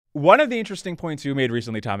One of the interesting points you made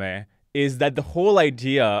recently, Tamay, is that the whole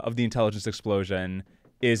idea of the intelligence explosion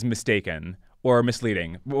is mistaken or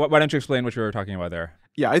misleading. Why don't you explain what you were talking about there?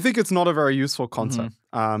 Yeah, I think it's not a very useful concept.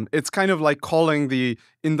 It's kind of like calling the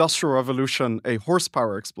Industrial Revolution a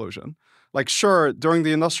horsepower explosion. Like, sure, during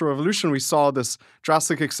the Industrial Revolution, we saw this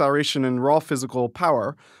drastic acceleration in raw physical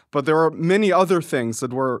power, but there are many other things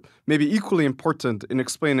that were maybe equally important in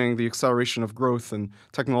explaining the acceleration of growth and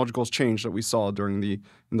technological change that we saw during the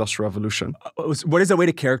Industrial Revolution. What is a way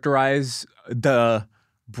to characterize the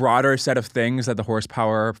broader set of things that the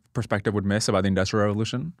horsepower perspective would miss about the Industrial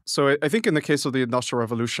Revolution? So I think in the case of the Industrial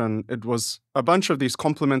Revolution, it was a bunch of these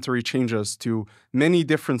complementary changes to many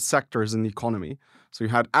different sectors in the economy. So you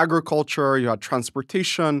had agriculture, you had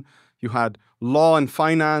transportation, you had law and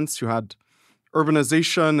finance, you had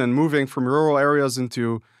urbanization and moving from rural areas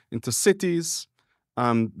into cities.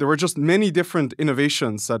 There were just many different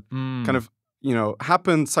innovations that kind of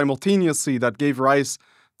happened simultaneously that gave rise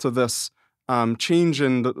to this change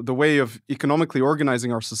in the way of economically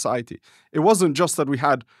organizing our society. It wasn't just that we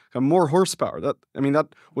had more horsepower. That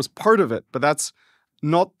was part of it, but that's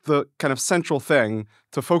not the kind of central thing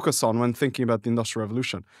to focus on when thinking about the Industrial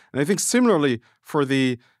Revolution. And I think similarly for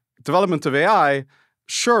the development of AI,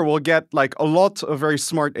 sure, we'll get like a lot of very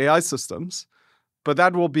smart AI systems, but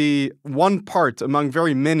that will be one part among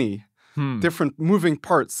very many different moving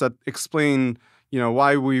parts that explain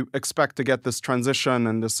why we expect to get this transition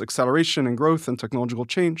and this acceleration and growth and technological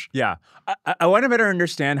change. Yeah. I want to better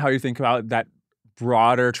understand how you think about that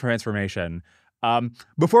broader transformation.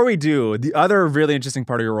 Before we do, the other really interesting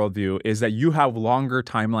part of your worldview is that you have longer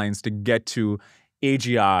timelines to get to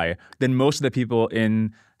AGI than most of the people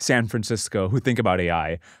in San Francisco who think about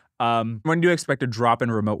AI. When do you expect a drop in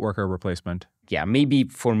remote worker replacement? Yeah, maybe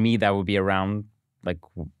for me that would be around like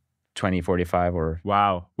 2045 or...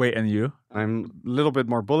 Wow. Wait, and you? I'm a little bit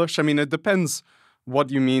more bullish. I mean, it depends what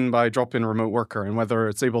you mean by drop-in remote worker and whether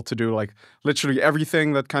it's able to do like literally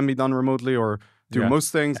everything that can be done remotely or do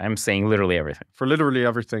most things. I'm saying literally everything. For literally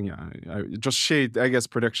everything, yeah. I just shade, I guess,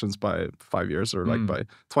 predictions by 5 years or like by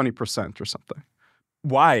 20% or something.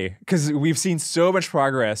 Why? Because we've seen so much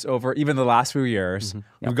progress over even the last few years.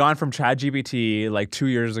 We've gone from ChatGPT like 2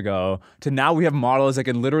 years ago to now we have models that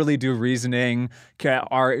can literally do reasoning,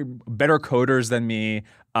 are better coders than me.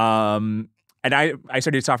 And I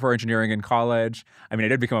studied software engineering in college. I mean, I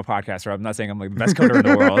did become a podcaster. I'm not saying I'm like the best coder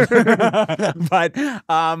in the world.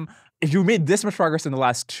 But if you made this much progress in the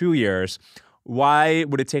last 2 years, why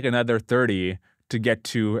would it take another 30 to get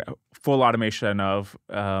to full automation of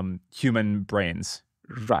human brains?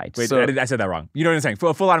 Right. Wait, I said that wrong. You know what I'm saying?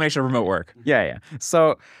 Full automation of remote work. Yeah.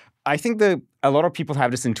 So I think a lot of people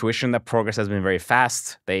have this intuition that progress has been very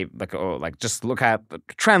fast. They just look at the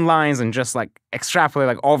trend lines and just like extrapolate,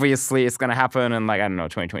 like obviously it's going to happen in like, I don't know,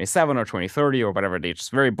 2027 or 2030 or whatever. They're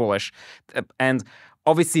just very bullish. And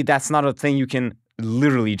obviously that's not a thing you can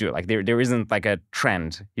literally do. Like there isn't like a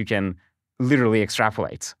trend you can literally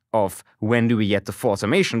extrapolate of when do we get to full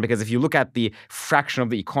automation, because if you look at the fraction of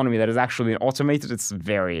the economy that is actually automated, it's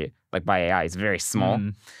very, like by AI, it's very small.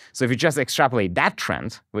 So if you just extrapolate that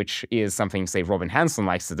trend, which is something, say, Robin Hanson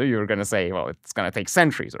likes to do, you're going to say, well, it's going to take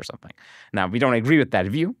centuries or something. Now, we don't agree with that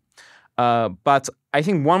view. But I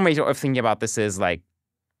think one way of thinking about this is like,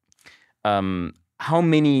 how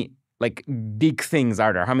many like big things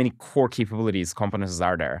are there? How many core capabilities, competences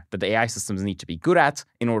are there that the AI systems need to be good at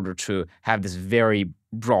in order to have this very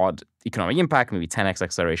broad economic impact, maybe 10x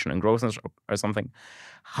acceleration and growth or something?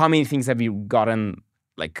 How many things have you gotten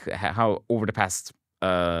like how over the past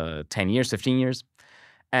 10 years, 15 years?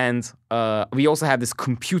 And we also have this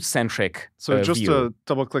compute-centric So just view. to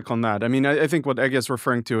double click on that, I mean, I think what Ege is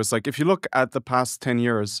referring to is like, if you look at the past 10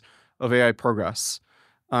 years of AI progress,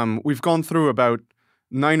 we've gone through about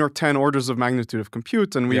 9 or 10 orders of magnitude of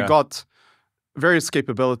compute, and we got various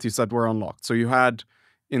capabilities that were unlocked. So you had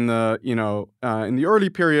in the in the early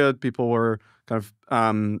period, people were kind of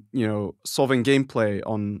solving gameplay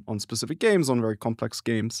on specific games, on very complex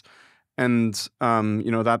games, and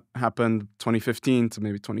that happened 2015 to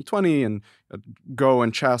maybe 2020, and Go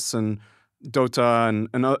and chess and Dota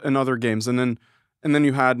and other games, and then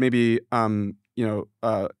you had maybe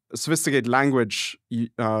sophisticated language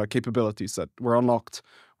capabilities that were unlocked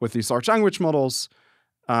with these large language models,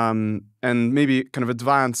 and maybe kind of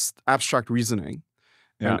advanced abstract reasoning,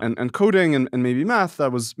 and coding and maybe math.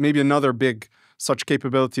 That was maybe another big such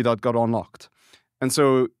capability that got unlocked. And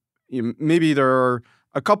so maybe there are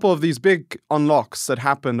a couple of these big unlocks that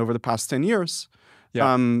happened over the past 10 years.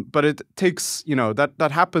 But it takes,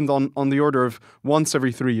 that happened on the order of once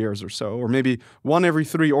every 3 years or so, or maybe one every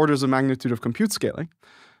 3 orders of magnitude of compute scaling.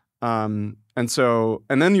 And And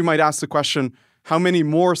then you might ask the question, how many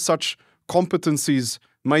more such competencies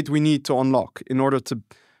might we need to unlock in order to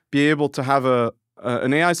be able to have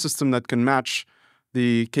an AI system that can match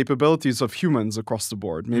the capabilities of humans across the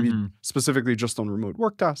board, maybe specifically just on remote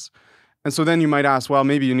work tasks. And so then you might ask, well,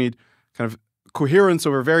 maybe you need kind of coherence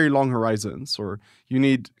over very long horizons, or you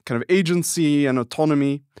need kind of agency and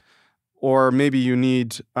autonomy, or maybe you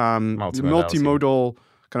need multimodal,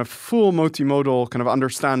 kind of full multimodal kind of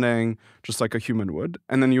understanding, just like a human would.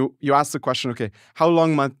 And then you ask the question, okay, how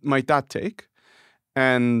long might that take?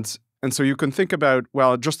 And so you can think about,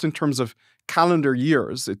 well, just in terms of calendar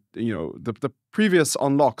years, the previous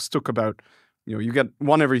unlocks took about, you get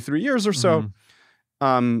one every 3 years or so.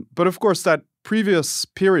 But of course, that previous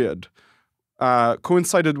period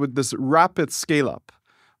coincided with this rapid scale up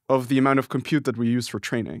of the amount of compute that we use for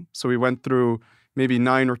training. So we went through maybe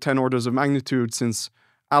 9 or 10 orders of magnitude since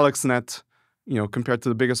AlexNet, compared to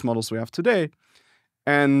the biggest models we have today.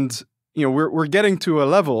 And we're getting to a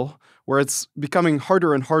level where it's becoming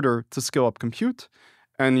harder and harder to scale up compute.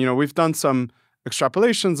 And we've done some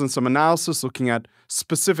extrapolations and some analysis looking at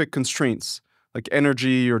specific constraints like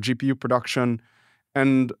energy or GPU production.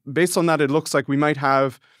 And based on that, it looks like we might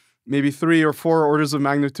have maybe 3 or 4 orders of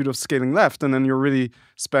magnitude of scaling left. And then you're really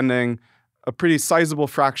spending a pretty sizable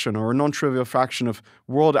fraction or a non-trivial fraction of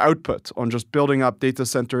world output on just building up data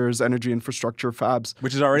centers, energy infrastructure, fabs.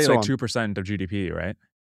 Which is already like 2% of GDP, right?